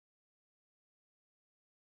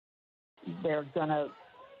they're going to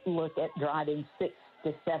look at driving 6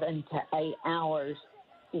 to 7 to 8 hours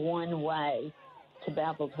one way to be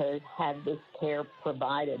able to have this care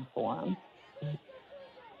provided for them.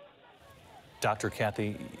 Dr.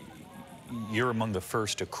 Kathy, you're among the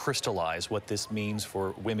first to crystallize what this means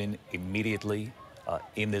for women immediately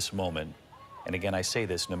in this moment. And again, I say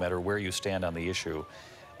this no matter where you stand on the issue.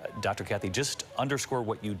 Dr. Kathy, just underscore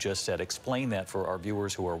what you just said. Explain that for our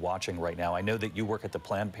viewers who are watching right now. I know that you work at the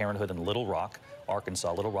Planned Parenthood in Little Rock,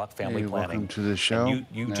 Arkansas, Little Rock Family Planning. Welcome to the show. And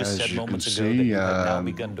you just said moments ago that you had now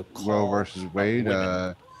begun to call Roe versus Wade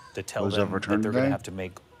women to tell was them that overturned they're going today. to have to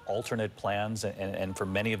make alternate plans, and for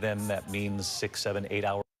many of them that means 6, 7, 8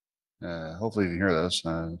 hours. Hopefully you can hear this.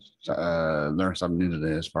 Learn something new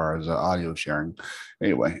today as far as audio sharing.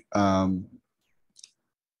 Anyway,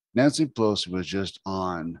 Nancy Pelosi was just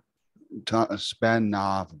on spouting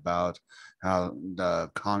off about how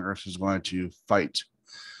the Congress is going to fight.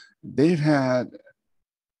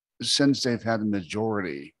 Since they've had the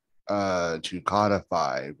majority to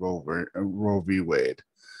codify Roe v. Wade,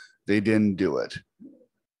 they didn't do it.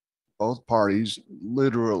 Both parties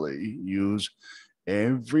literally use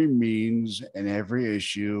every means and every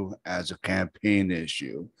issue as a campaign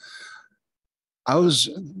issue. I was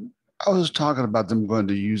talking about them going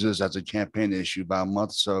to use this as a campaign issue about a month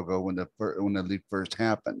or so ago when the leak first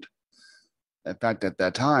happened. In fact, at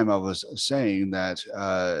that time, I was saying that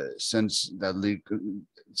since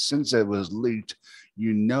it was leaked,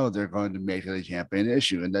 they're going to make it a campaign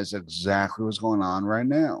issue, and that's exactly what's going on right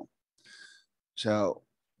now. So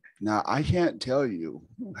now I can't tell you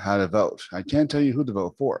how to vote. I can't tell you who to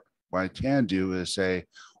vote for. What I can do is say,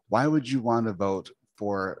 why would you want to vote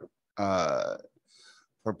for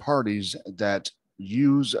parties that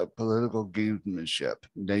use a political gamesmanship?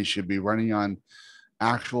 They should be running on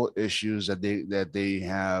actual issues that they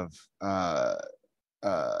have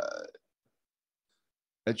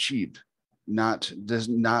achieved, not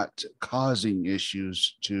causing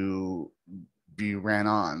issues to be ran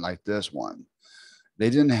on like this one. They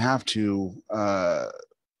didn't have to run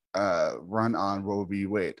on Roe v.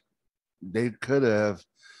 Wade. They could have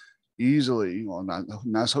easily, well,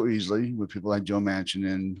 not so easily, with people like Joe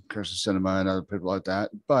Manchin and Kirsten Sinema and other people like that,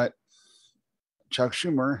 but Chuck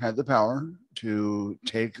Schumer had the power to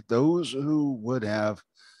take those who would have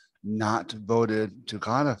not voted to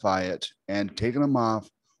codify it and taken them off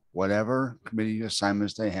whatever committee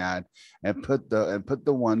assignments they had, and put the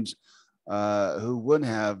ones who would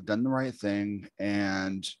have done the right thing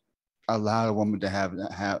and allowed a woman to have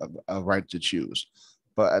a right to choose.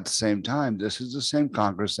 But at the same time, this is the same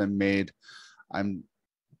Congress that made, I'm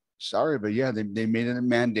sorry, but yeah, they made it a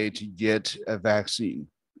mandate to get a vaccine,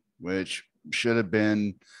 which should have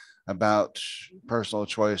been about personal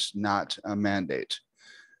choice, not a mandate.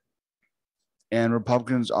 And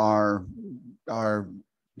Republicans are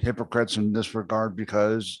hypocrites in this regard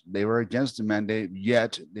because they were against the mandate,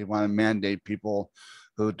 yet they want to mandate people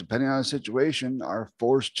who, depending on the situation, are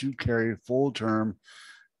forced to carry full term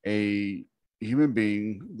a human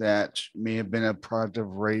being that may have been a product of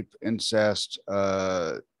rape, incest,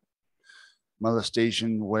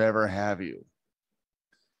 molestation, whatever have you.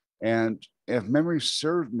 And if memory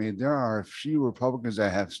serves me, there are a few Republicans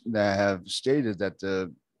that have stated that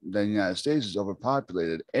the United States is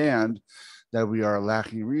overpopulated and that we are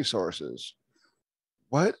lacking resources.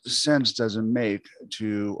 What sense does it make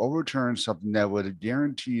to overturn something that would have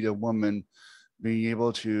guaranteed a woman being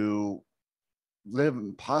able to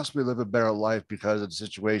possibly live a better life because of the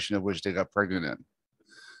situation in which they got pregnant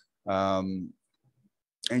in?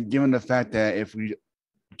 And given the fact that if we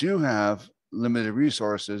do have limited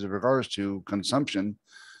resources in regards to consumption,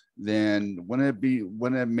 then wouldn't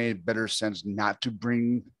it make better sense not to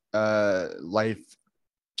bring life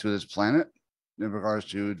to this planet in regards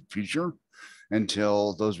to the future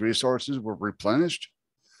until those resources were replenished?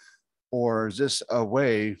 Or is this a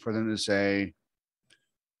way for them to say,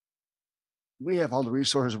 we have all the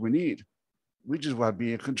resources we need, we just want to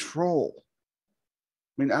be in control?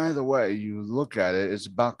 I mean, either way you look at it, it's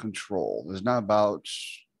about control. It's not about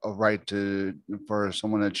a right for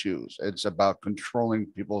someone to choose. It's about controlling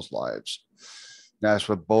people's lives. That's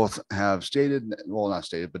what both have stated. Well, not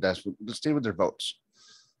stated, but that's what they stated with their votes.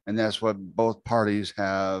 And that's what both parties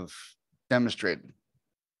have demonstrated.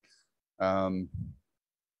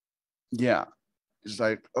 Yeah, it's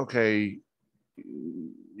like, okay,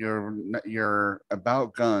 you're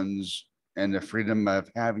about guns and the freedom of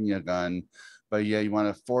having a gun, but yeah, you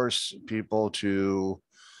want to force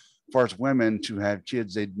women to have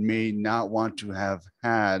kids they may not want to have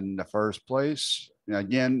had in the first place.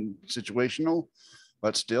 Again, situational,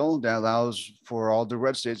 but still that allows for all the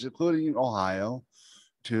red states, including Ohio,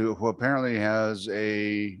 who apparently has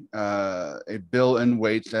a bill in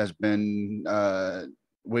wait that's been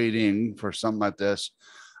waiting for something like this.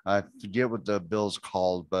 I forget what the bill's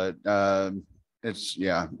called, but it's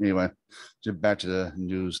yeah. Anyway, just back to the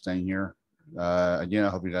news thing here. Again, I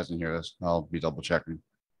hope you guys can hear this. I'll be double checking.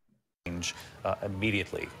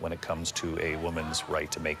 Immediately when it comes to a woman's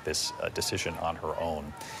right to make this decision on her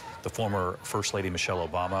own. The former First Lady Michelle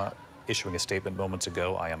Obama issuing a statement moments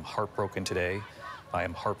ago, I am heartbroken today. I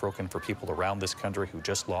am heartbroken for people around this country who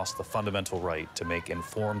just lost the fundamental right to make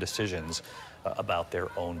informed decisions about their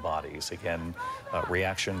own bodies. Again,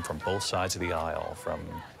 reaction from both sides of the aisle, from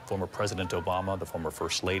former President Obama, the former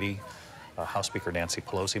First Lady, House Speaker Nancy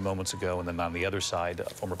Pelosi moments ago, and then on the other side,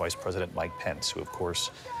 former Vice President Mike Pence, who of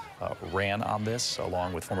course ran on this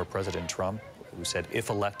along with former President Trump, who said if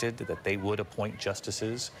elected that they would appoint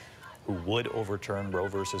justices who would overturn Roe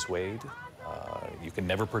versus Wade. You can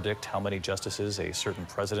never predict how many justices a certain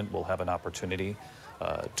president will have an opportunity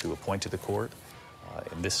to appoint to the court.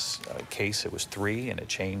 In this case, it was 3, and it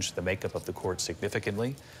changed the makeup of the court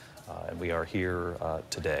significantly, and we are here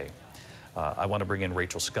today. I want to bring in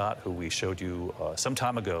Rachel Scott, who we showed you some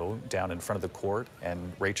time ago down in front of the court.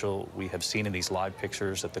 And Rachel, we have seen in these live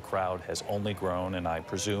pictures that the crowd has only grown, and I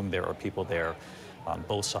presume there are people there on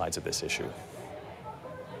both sides of this issue.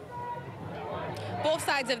 Both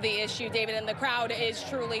sides of the issue, David, and the crowd is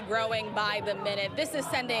truly growing by the minute. This is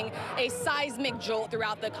sending a seismic jolt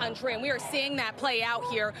throughout the country, and we are seeing that play out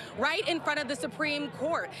here right in front of the Supreme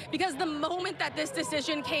Court. Because the moment that this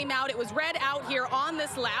decision came out, it was read out here on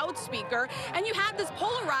this loudspeaker, and you had this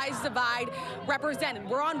polarized divide represented.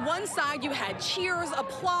 Where on one side you had cheers,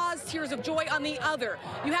 applause, tears of joy. On the other,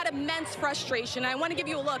 you had immense frustration. I want to give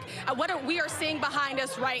you a look at what we are seeing behind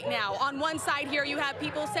us right now. On one side here, you have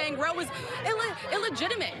people saying Roe is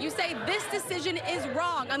illegitimate. You say this decision is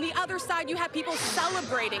wrong. On the other side, you have people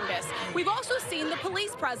celebrating this. We've also seen the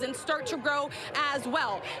police presence start to grow as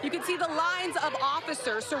well. You can see the lines of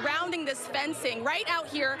officers surrounding this fencing right out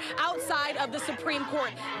here outside of the Supreme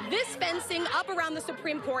Court. This fencing up around the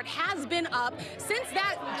Supreme Court has been up since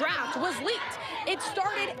that draft was leaked. It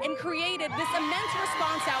started and created this immense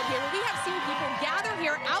response out here. We have seen people gather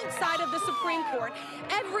here outside of the Supreme Court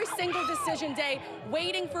every single decision day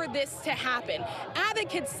waiting for this to happen.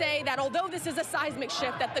 Advocates say that although this is a seismic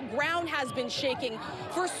shift, that the ground has been shaking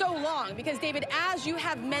for so long. Because, David, as you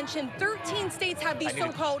have mentioned, 13 states have these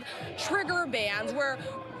so-called trigger bans where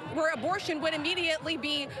abortion would immediately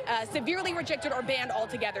be severely rejected or banned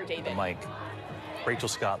altogether, David. Mike, Rachel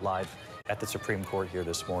Scott live at the Supreme Court here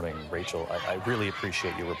this morning. Rachel, I really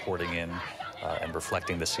appreciate you reporting in and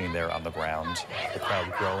reflecting the scene there on the ground. The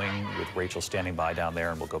crowd growing with Rachel standing by down there,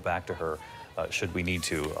 and we'll go back to her should we need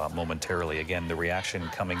to momentarily. Again, the reaction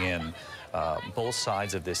coming in, both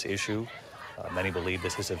sides of this issue. Many believe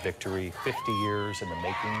this is a victory 50 years in the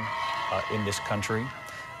making in this country.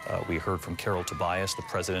 We heard from Carol Tobias, the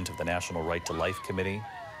president of the National Right to Life Committee,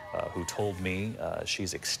 who told me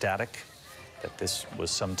she's ecstatic that this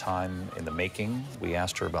was some time in the making. We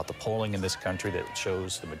asked her about the polling in this country that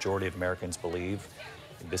shows the majority of Americans believe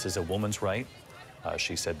this is a woman's right.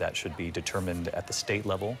 She said that should be determined at the state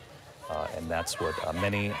level. And that's what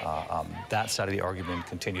many on that side of the argument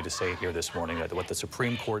continue to say here this morning, that what the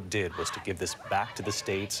Supreme Court did was to give this back to the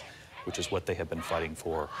states, which is what they have been fighting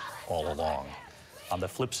for all along. On the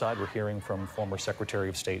flip side, we're hearing from former Secretary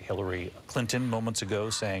of State Hillary Clinton moments ago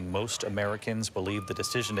saying most Americans believe the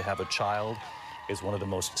decision to have a child is one of the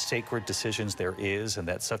most sacred decisions there is, and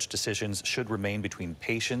that such decisions should remain between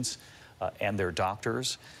patients and their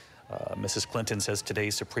doctors. Mrs. Clinton says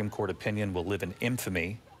today's Supreme Court opinion will live in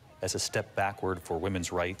infamy as a step backward for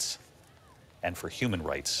women's rights and for human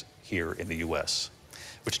rights here in the U.S.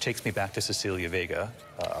 Which takes me back to Cecilia Vega,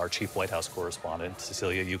 our chief White House correspondent.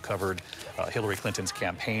 Cecilia, you covered Hillary Clinton's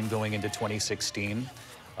campaign going into 2016.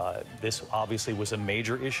 This obviously was a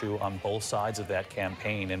major issue on both sides of that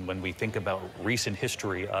campaign. And when we think about recent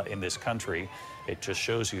history in this country, it just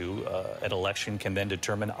shows you an election can then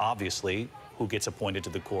determine, obviously, who gets appointed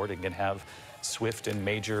to the court and can have swift and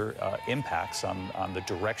major impacts on the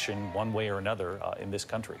direction one way or another in this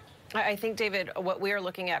country. I think, David, what we are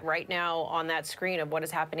looking at right now on that screen of what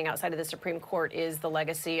is happening outside of the Supreme Court is the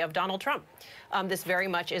legacy of Donald Trump. This very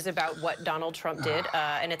much is about what Donald Trump did,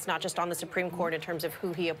 and it's not just on the Supreme Court in terms of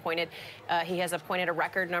who he appointed. He has appointed a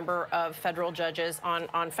record number of federal judges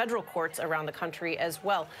on federal courts around the country as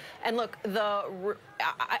well. And look,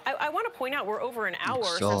 I want to point out we're over an hour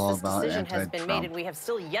since this decision has been made, and we have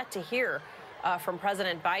still yet to hear from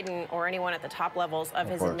President Biden or anyone at the top levels of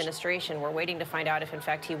his administration. We're waiting to find out if, in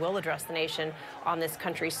fact, he will address the nation on this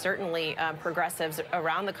country. Certainly, progressives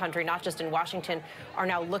around the country, not just in Washington, are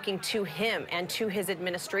now looking to him and to his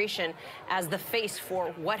administration as the face for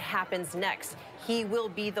what happens next. He will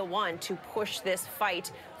be the one to push this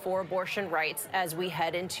fight for abortion rights as we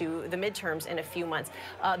head into the midterms in a few months.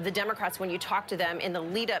 The Democrats, when you talk to them in the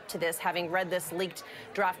lead up to this, having read this leaked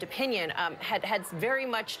draft opinion, had very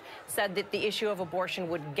much said that the issue of abortion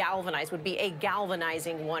would be a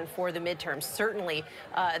galvanizing one for the midterms. Certainly,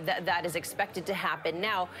 that is expected to happen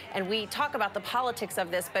now. And we talk about the politics of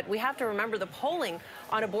this, but we have to remember the polling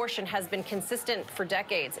on abortion has been consistent for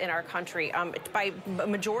decades in our country by a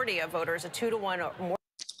majority of voters, a 2-to-1 or more.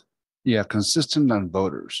 Yeah, consistent on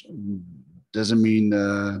voters. Doesn't mean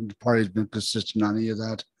the party's been consistent on any of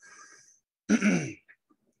that.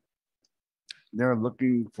 They're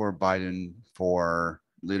looking for Biden for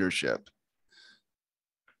leadership.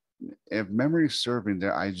 If memory serving,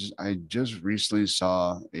 there, I just recently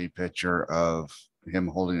saw a picture of him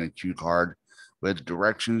holding a cue card with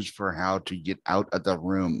directions for how to get out of the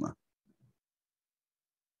room.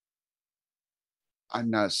 I'm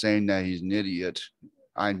not saying that he's an idiot.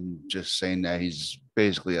 I'm just saying that he's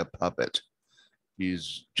basically a puppet.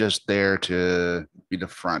 He's just there to be the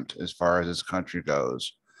front as far as this country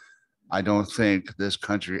goes. I don't think this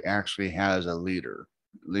country actually has a leader,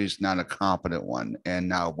 at least not a competent one, and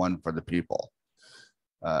not one for the people.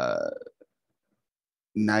 And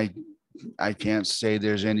I can't say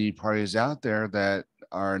there's any parties out there that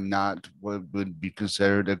are not what would be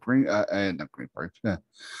considered a green, not green party,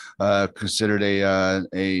 considered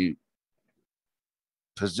a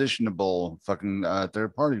positionable fucking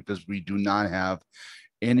third party, because we do not have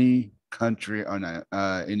any country or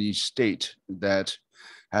any state that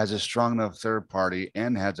has a strong enough third party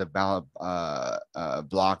and has a ballot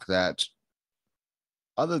block that,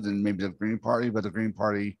 other than maybe the Green Party, but the Green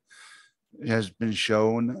Party has been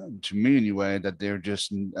shown, to me anyway, that they're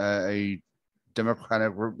just a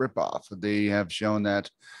Democratic ripoff. They have shown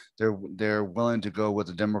that they're willing to go with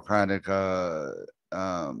the Democratic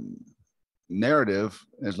narrative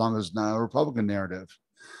as long as it's not a Republican narrative.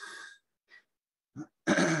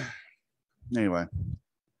 Anyway,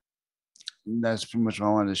 that's pretty much what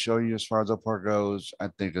I wanted to show you as far as that part goes. I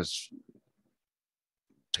think it's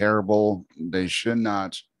terrible. They should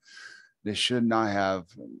not have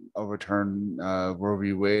overturned Roe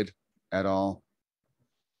v. Wade at all.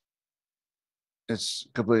 It's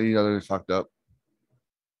completely utterly fucked up.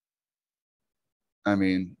 I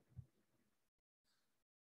mean,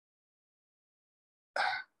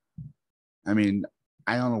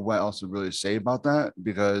 I don't know what else to really say about that,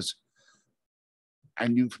 because I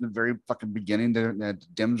knew from the very fucking beginning that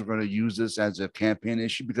Dems were going to use this as a campaign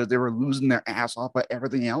issue because they were losing their ass off at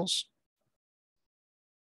everything else.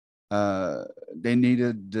 They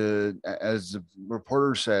needed, as the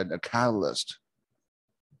reporter said, a catalyst.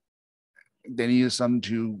 They needed something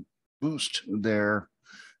to boost their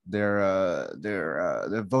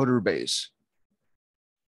voter base,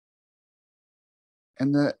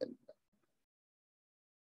 and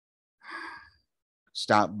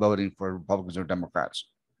stop voting for Republicans or Democrats.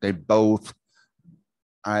 They both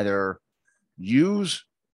either use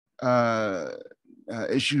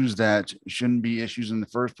issues that shouldn't be issues in the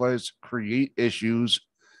first place, create issues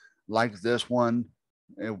like this one.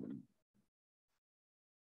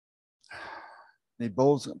 They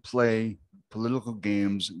both play political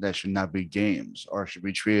games that should not be games, or should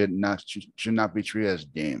not be treated as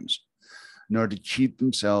games, in order to keep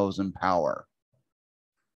themselves in power.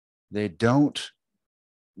 They don't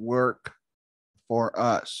work for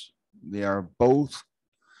us. They are both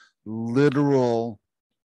literal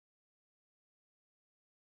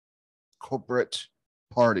corporate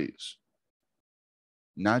parties,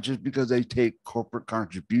 not just because they take corporate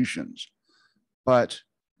contributions, but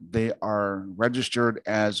they are registered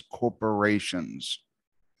as corporations.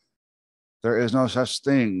 There is no such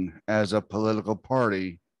thing as a political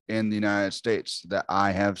party in the United States that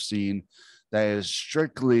I have seen that is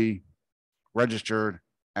strictly registered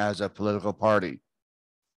as a political party.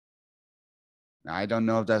 Now, I don't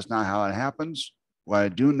know if that's not how it happens. What I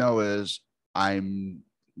do know is I'm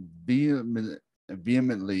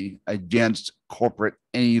vehemently against corporate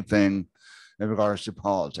anything in regards to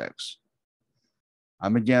politics.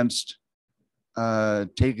 I'm against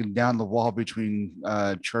taking down the wall between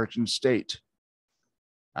church and state.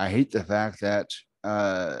 I hate the fact that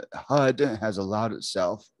HUD has allowed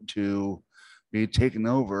itself to be taken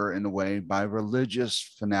over in a way by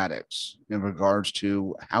religious fanatics in regards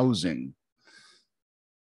to housing.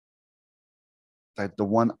 Like the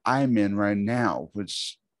one I'm in right now,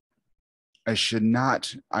 which I should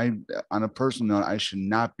not, on a personal note, I should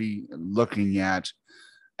not be looking at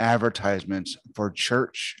advertisements for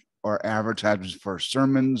church or advertisements for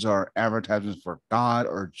sermons or advertisements for God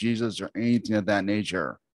or Jesus or anything of that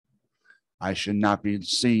nature. I should not be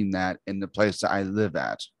seeing that in the place that I live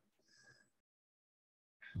at.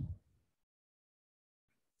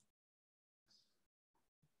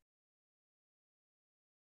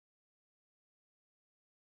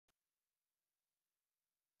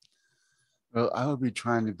 Well, I will be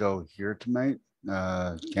trying to go here tonight.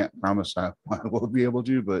 Can't promise I will be able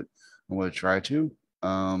to, but I'm going to try to.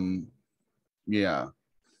 Yeah,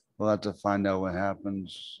 we'll have to find out what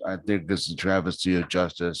happens. I think this is a travesty of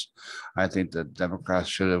justice. I think the Democrats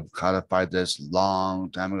should have codified this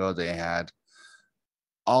long time ago. They had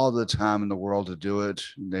all the time in the world to do it.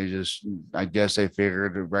 They just, I guess they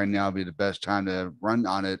figured right now would be the best time to run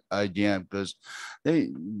on it again because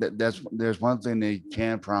there's one thing they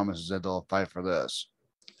can promise is that they'll fight for this.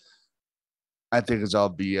 I think it's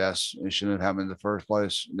all BS. It shouldn't have happened in the first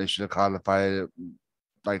place. They should have codified it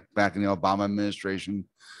like back in the Obama administration.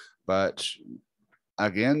 But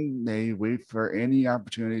again, they wait for any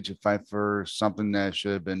opportunity to fight for something that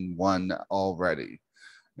should have been won already.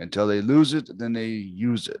 Until they lose it, then they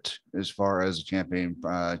use it as far as campaign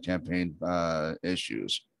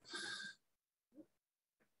issues.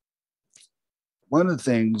 One of the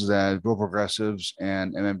things that Real Progressives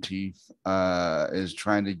and MMT is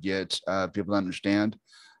trying to get people to understand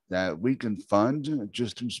that we can fund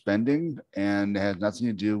just through spending and it has nothing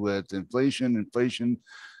to do with inflation. Inflation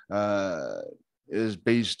is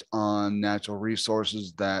based on natural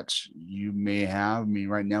resources that you may have. I mean,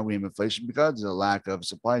 right now we have inflation because of the lack of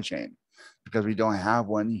supply chain, because we don't have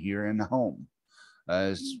one here in the home.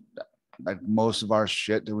 Like most of our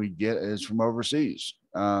shit that we get is from overseas.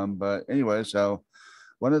 But anyway, so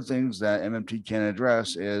one of the things that MMT can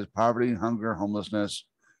address is poverty, hunger, homelessness,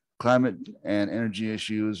 climate and energy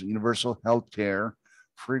issues, universal health care,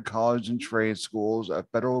 free college and trade schools, a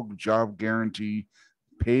federal job guarantee,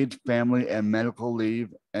 paid family and medical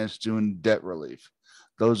leave, and student debt relief.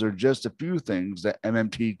 Those are just a few things that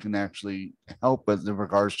MMT can actually help with in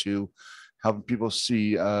regards to helping people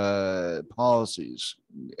see policies,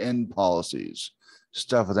 end policies,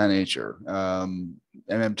 stuff of that nature.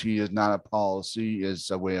 MMT is not a policy,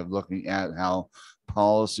 it's a way of looking at how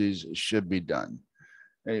policies should be done.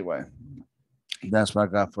 Anyway, that's what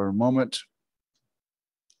I got for a moment.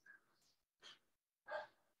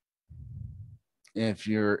 If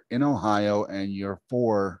you're in Ohio and you're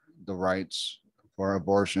for the rights for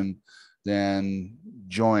abortion, then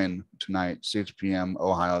join tonight, 6 p.m.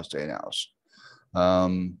 Ohio State House.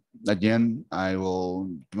 Again, I will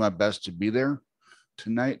do my best to be there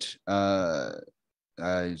tonight. The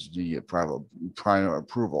prior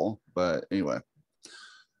approval, but anyway,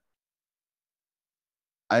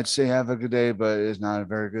 I'd say have a good day, but it's not a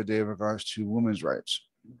very good day in regards to women's rights.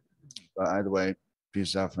 But either way,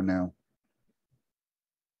 peace out for now.